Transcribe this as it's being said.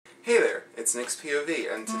it's Nick's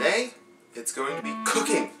POV, and today it's going to be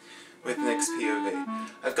cooking with Nick's POV.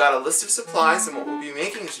 I've got a list of supplies, and what we'll be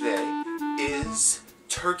making today is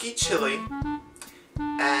turkey chili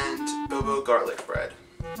and bobo garlic bread.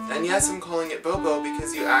 And yes, I'm calling it bobo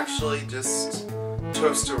because you actually just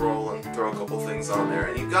toast a roll and throw a couple things on there,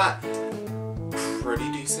 and you've got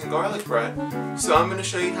pretty decent garlic bread. So I'm going to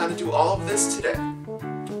show you how to do all of this today.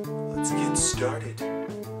 Let's get started.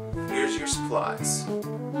 Here's your supplies.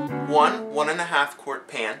 1.5 quart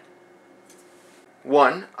pan,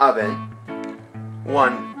 1 oven,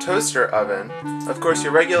 1 toaster oven. Of course,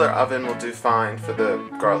 your regular oven will do fine for the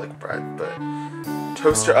garlic bread, but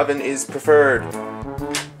toaster oven is preferred.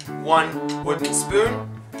 1 wooden spoon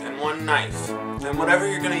and 1 knife, and whatever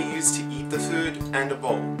you're going to use to eat the food, and a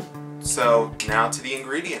bowl. So now to the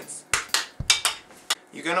ingredients.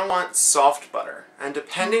 You're going to want soft butter, and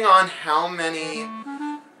depending on how many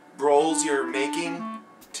rolls you're making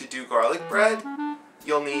to do garlic bread,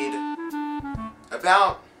 you'll need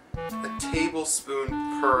about a tablespoon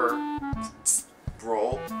per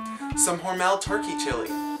roll. Some Hormel turkey chili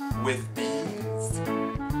with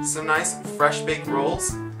beans. Some nice fresh baked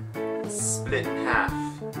rolls split in half.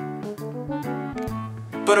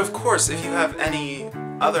 But of course, if you have any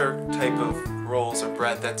other type of rolls or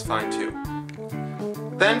bread, that's fine too.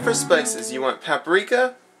 Then for spices, you want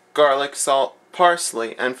paprika, garlic, salt,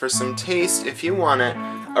 parsley, and for some taste, if you want it,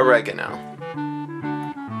 oregano.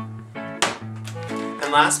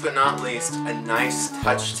 And last but not least, a nice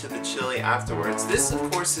touch to the chili afterwards. This, of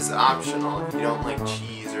course, is optional if you don't like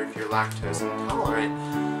cheese or if you're lactose intolerant.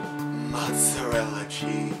 Mozzarella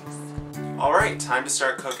cheese. Alright, time to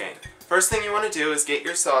start cooking. First thing you want to do is get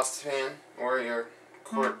your saucepan, or your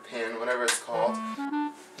quart pan, whatever it's called.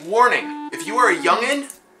 Warning! If you are a youngin',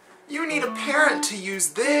 you need a parent to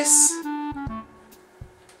use this.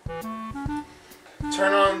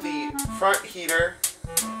 Turn on the front heater.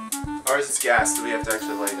 Ours is gas, so we have to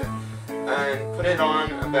actually light it. And put it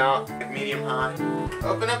on about medium high.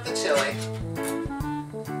 Open up the chili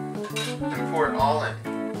and pour it all in.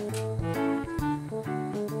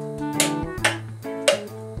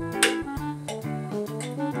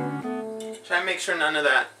 Try and make sure none of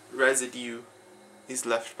that residue is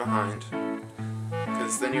left behind,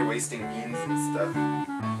 because then you're wasting beans and stuff.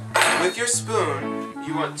 With your spoon,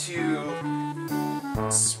 you want to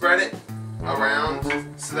spread it around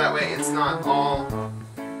so that way it's not all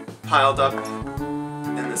piled up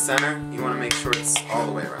in the center. You want to make sure it's all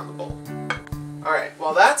the way around the bowl. Alright,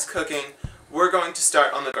 while that's cooking, we're going to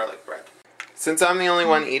start on the garlic bread. Since I'm the only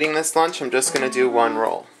one eating this lunch, I'm just going to do 1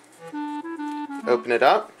 roll. Open it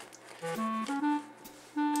up.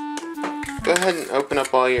 Go ahead and open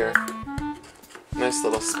up all your nice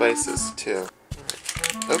little spices too.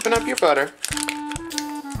 Open up your butter.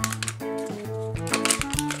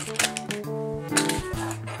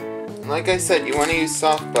 And like I said, you want to use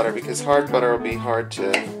soft butter because hard butter will be hard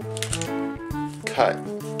to cut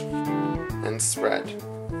and spread.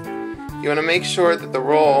 You want to make sure that the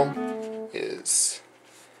roll is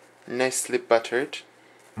nicely buttered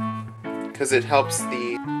because it helps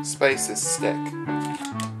the spices stick.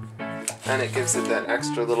 And it gives it that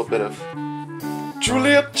extra little bit of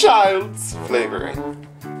Julia Childs flavoring.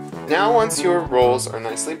 Now once your rolls are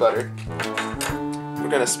nicely buttered, we're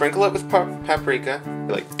going to sprinkle it with paprika.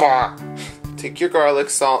 You're like, bah! Take your garlic,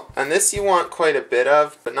 salt, and this you want quite a bit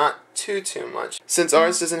of, but not too much. Since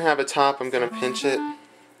ours doesn't have a top, I'm going to pinch it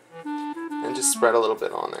and just spread a little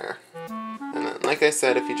bit on there. And then, like I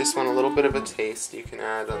said, if you just want a little bit of a taste, you can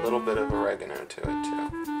add a little bit of oregano to it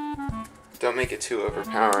too. Don't make it too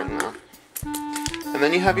overpowering though. And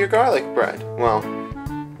then you have your garlic bread. Well,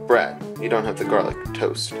 bread. You don't have the garlic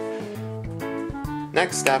toast.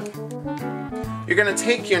 Next step, you're going to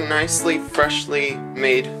take your nicely, freshly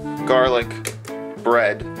made garlic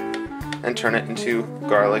bread and turn it into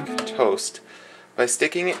garlic toast by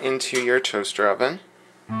sticking it into your toaster oven.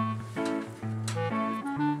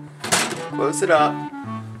 Close it up.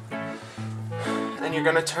 And you're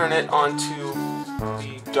going to turn it onto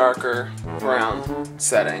the darker brown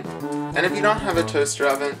setting. And if you don't have a toaster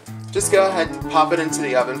oven, just go ahead and pop it into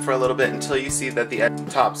the oven for a little bit until you see that the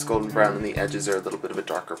top's golden brown and the edges are a little bit of a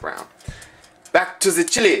darker brown. Back to the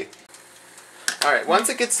chili! Alright, once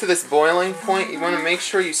it gets to this boiling point, you want to make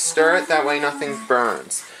sure you stir it, that way nothing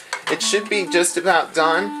burns. It should be just about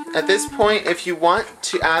done. At this point, if you want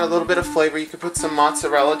to add a little bit of flavor, you could put some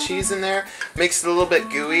mozzarella cheese in there. Makes it a little bit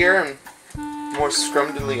gooier and more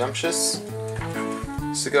scrumdiddlyumptious.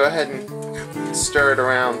 So go ahead and stir it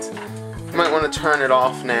around. You might want to turn it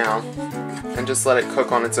off now and just let it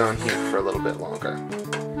cook on its own heat for a little bit longer.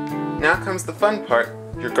 Now comes the fun part.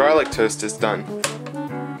 Your garlic toast is done.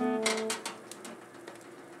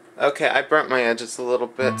 Okay, I burnt my edges a little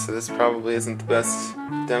bit, so this probably isn't the best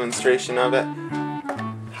demonstration of it.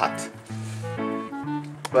 Hot.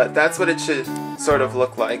 But that's what it should sort of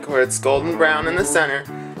look like, where it's golden brown in the center,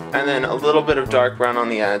 and then a little bit of dark brown on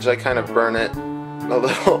the edge. I kind of burn it a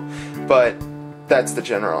little, but that's the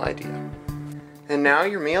general idea. And now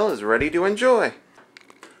your meal is ready to enjoy.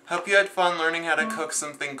 Hope you had fun learning how to cook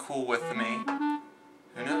something cool with me.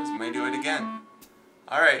 Who knows, may do it again.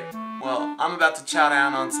 Alright, well, I'm about to chow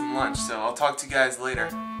down on some lunch, so I'll talk to you guys later.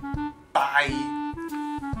 Bye!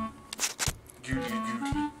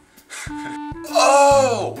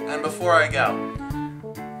 Oh! And before I go,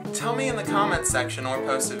 tell me in the comments section or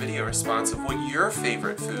post a video response of what your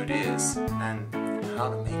favorite food is and how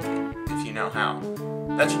to make it, if you know how.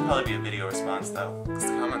 That should probably be a video response though, because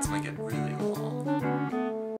the comments might get really long.